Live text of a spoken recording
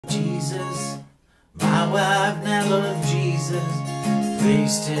wife now loved Jesus,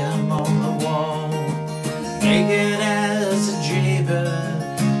 placed him on the wall, naked as a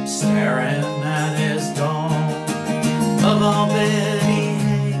jaybird, staring at his dawn. Of all bed he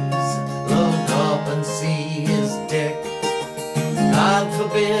hangs, look up and see his dick. God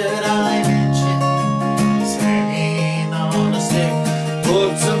forbid I mention he's hanging on a stick.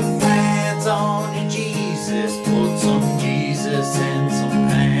 Put some pants on you, Jesus, put some Jesus in some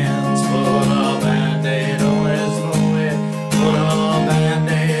pants. Put a band-aid on his forehead, put a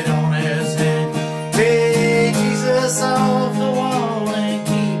band-aid on his head. Take Jesus off the wall and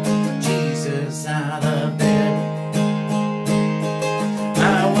keep Jesus out of bed.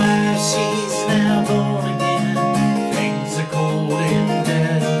 My wife, she's now born again, things are cold and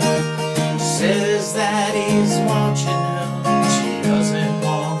dead. She says that he's watching her, she doesn't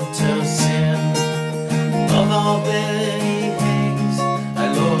want to sin. Of all bed he hangs, I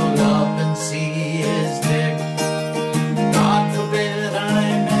look up and see his dick. God forbid I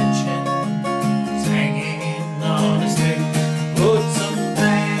mention he's hanging on his dick. Put some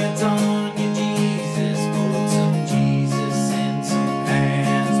pants on you, Jesus, put some Jesus in some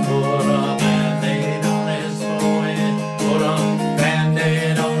pants. Put a band-aid on his forehead, put a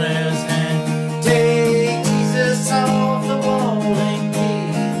band-aid on his hand. Take Jesus off the wall and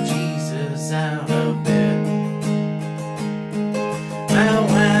keep Jesus out of bed. My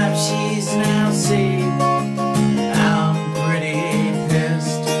wife, she's now saved, I'm pretty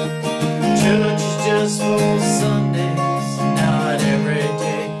pissed. Church is just for Sundays, not every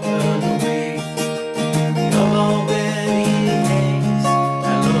day of the week. Of all bed he hangs, I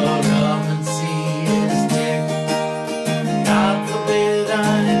look up and see his dick. God forbid I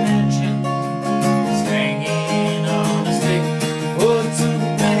mention he's hanging on a stick. Put some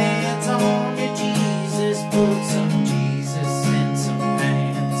pants on you, Jesus, put some Jesus in some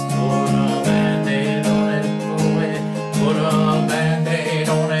pants. Put a band-aid on his forehead, put a band-aid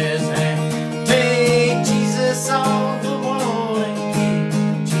on his hand. Take Jesus off the wall and keep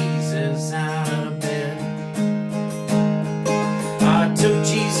Jesus out of bed. I took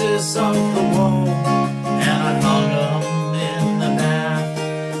Jesus off the wall and I hung him in the bath.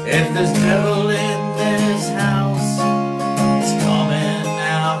 If there's devil in this house, it's coming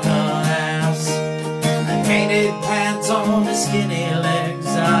out her ass. I painted pants on his skinny legs,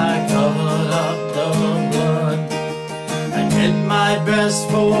 I covered up the blood. I did my best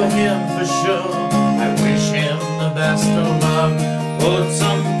for him for sure.